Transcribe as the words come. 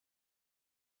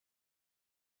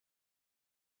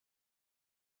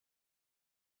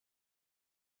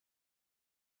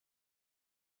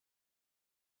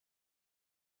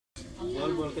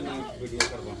बोल बोल के नहीं वीडियो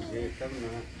करवाएंगे तब ना।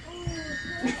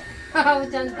 वो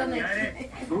जानता नहीं।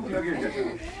 भूख लगी है।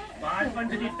 5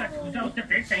 पंच जी का पूजा उससे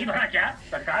पेट सही भरा क्या?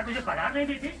 सरकार तुझे पगार नहीं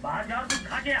दी थी? बाहर जाओ तुम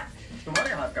खा गया।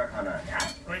 तुम्हारे हाथ का खाना है। क्या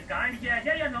कोई कांड किया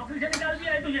है या नौकरी से निकाल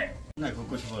दिया है तुझे? नहीं को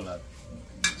कुछ बोला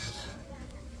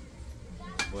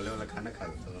बोले वाला खाना खा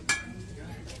लेता हूँ।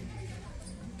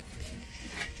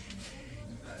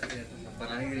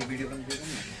 बनाने के लिए वीडियो बन देगा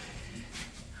ना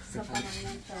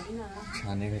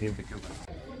खाने के लिए वीडियो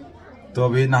बन। तो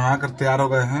अभी नहा कर तैयार हो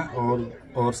गए हैं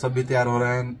और सब भी तैयार हो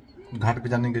रहे हैं घाट पे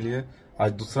जाने के लिए।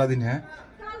 आज दूसरा दिन है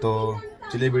तो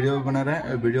चलिए वीडियो भी बना रहे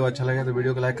हैं। वीडियो अच्छा लगे तो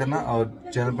वीडियो को लाइक करना और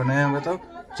चैनल पर नए होंगे तो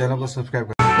चैनल को सब्सक्राइब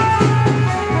करना।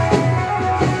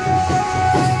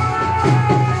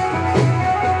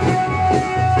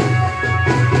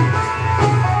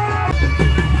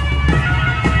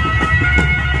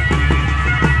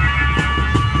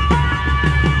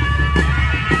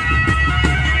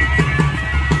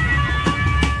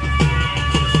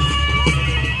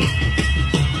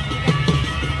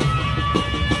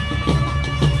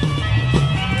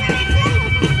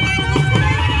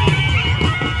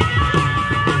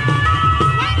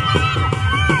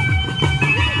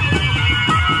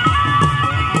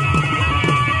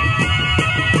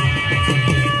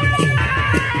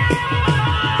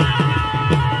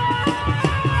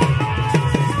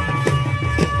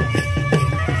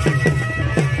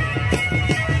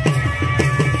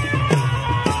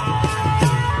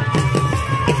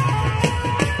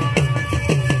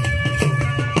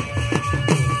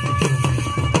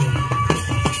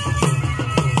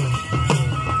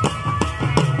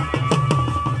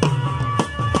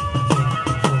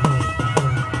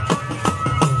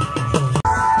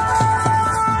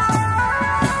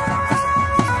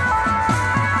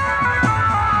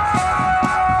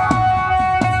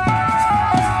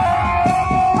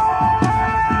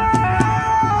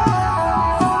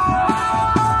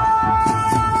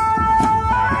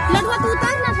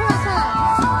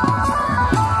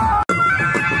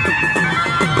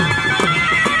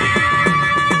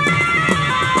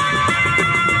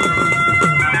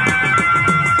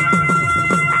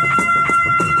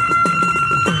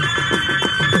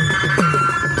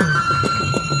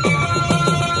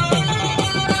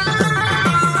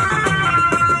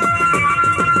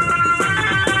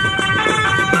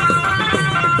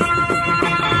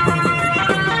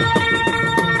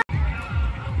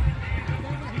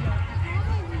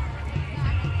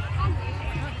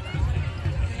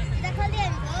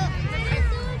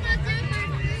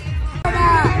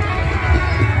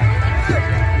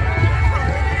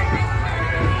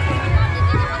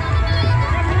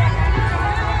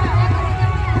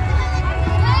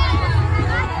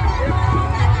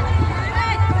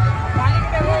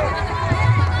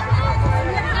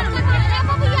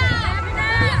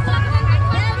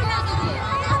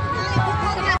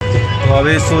 तो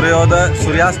अभी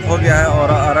सूर्यास्त हो गया है और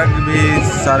अर्घ भी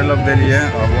सारे लोग दे लिए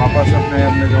हैं और वापस अपने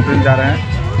अपने झोंपड़ी में जा रहे हैं।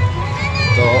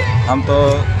 तो हम तो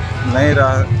नहीं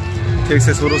रह ठीक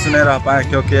से शुरू से नहीं रह पाए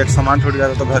क्योंकि एक सामान छूट गया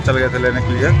था तो घर चल गए थे लेने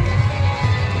के लिए।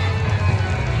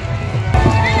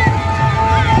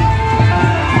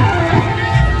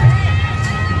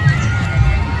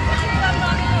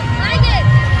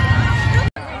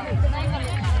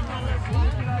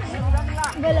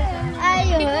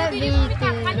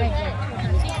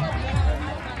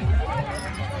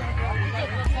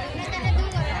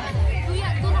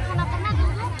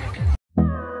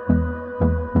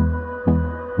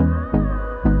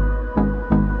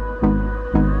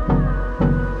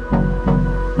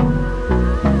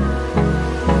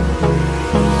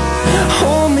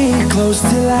 Close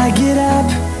till I get up.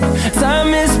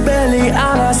 Time is barely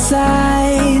on our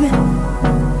side.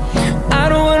 I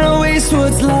don't wanna waste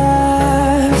what's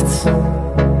left.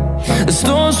 The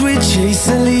storms we chase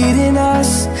are leading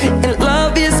us, and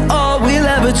love is all we'll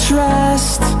ever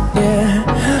trust. Yeah,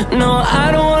 no, I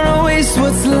don't wanna waste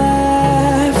what's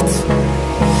left.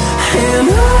 And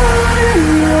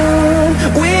on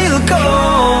we'll go,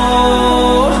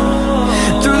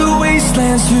 through the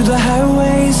wastelands, through the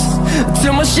highways,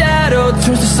 till my shadow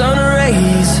turns to sun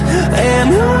rays. And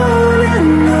on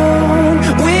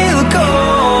we'll go,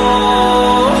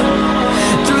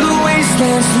 through the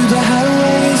wastelands, through the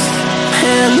highways.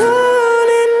 And on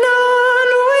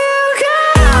we'll go.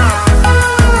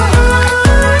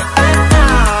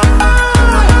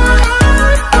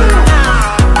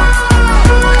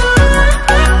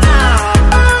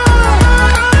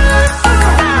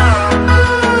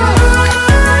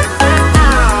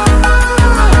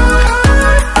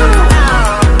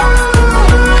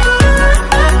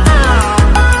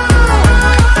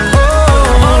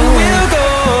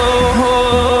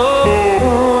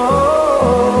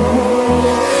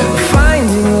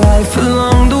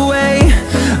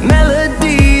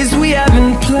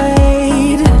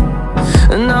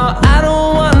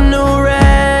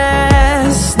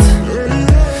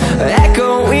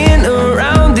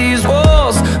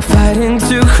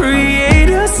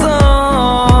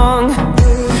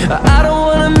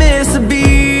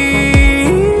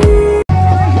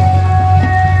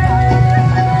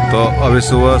 अभी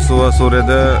सुबह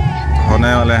सूर्योदय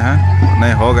होने वाले हैं,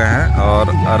 नहीं हो गए हैं, और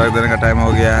अर्घ देने का टाइम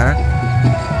हो गया है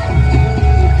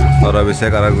और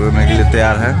अभिषेक अर्घ देने के लिए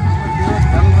तैयार है।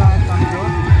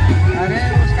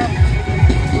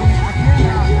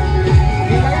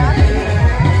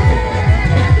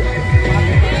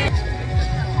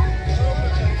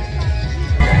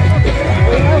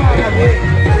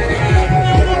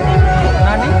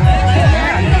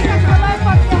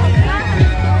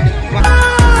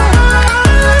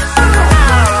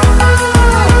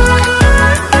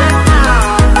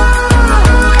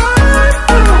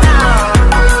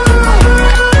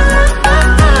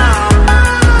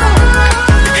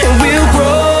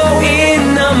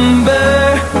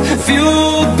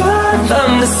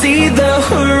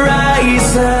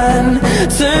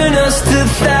 Turn us to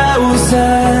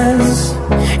thousands,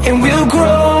 and we'll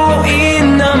grow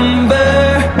in number,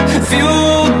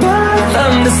 fueled by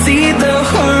them to see the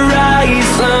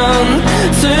horizon.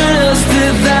 Turn us to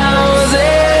thousands,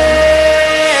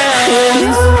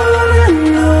 and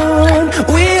on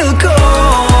we'll go,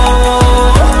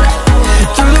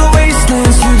 through the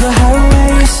wastelands, through the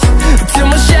highways, till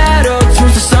my shadow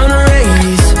turns to sun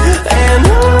rays. And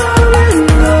on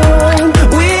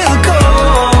we'll go,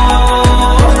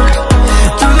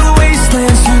 through the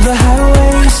wastelands, through the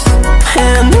highways,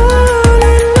 and on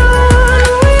we'll go.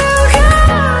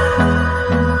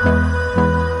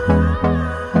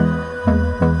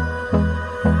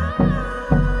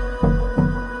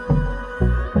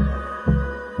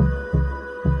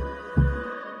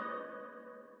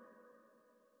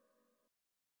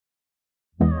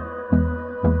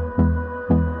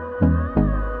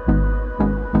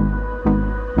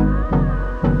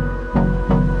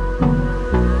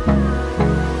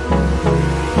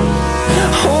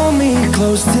 Hold me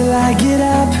close till I get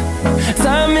up.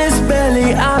 Time is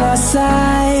barely on our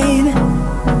side.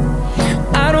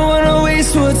 I don't wanna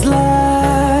waste what's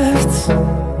left.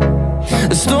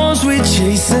 The storms we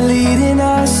chase are leading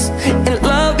us, and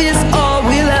love is all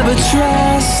we'll ever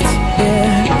trust.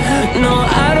 Yeah, no,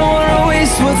 I don't wanna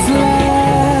waste what's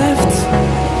left.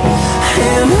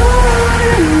 And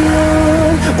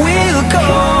on we'll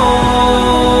go,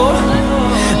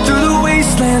 through the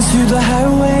wastelands, through the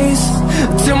highways,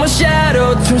 till my shadow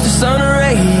turns to sun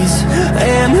rays.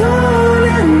 And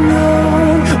on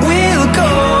we'll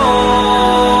go,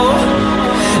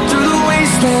 through the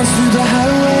wastelands, through the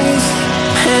highways,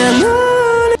 and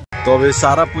on. तो अभी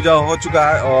सारा पूजा हो चुका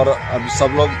है और अब सब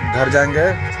लोग घर जाएंगे,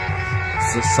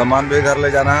 सामान भी घर ले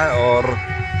जाना है और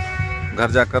घर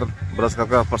जाकर ब्रश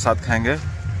करके प्रसाद खाएंगे।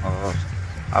 और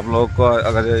आप लोगों को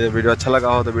अगर ये वीडियो अच्छा लगा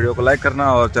हो तो वीडियो को लाइक करना,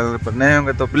 और चैनल पर नए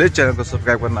होंगे तो प्लीज़ चैनल को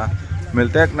सब्सक्राइब करना।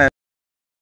 मिलते हैं एक नए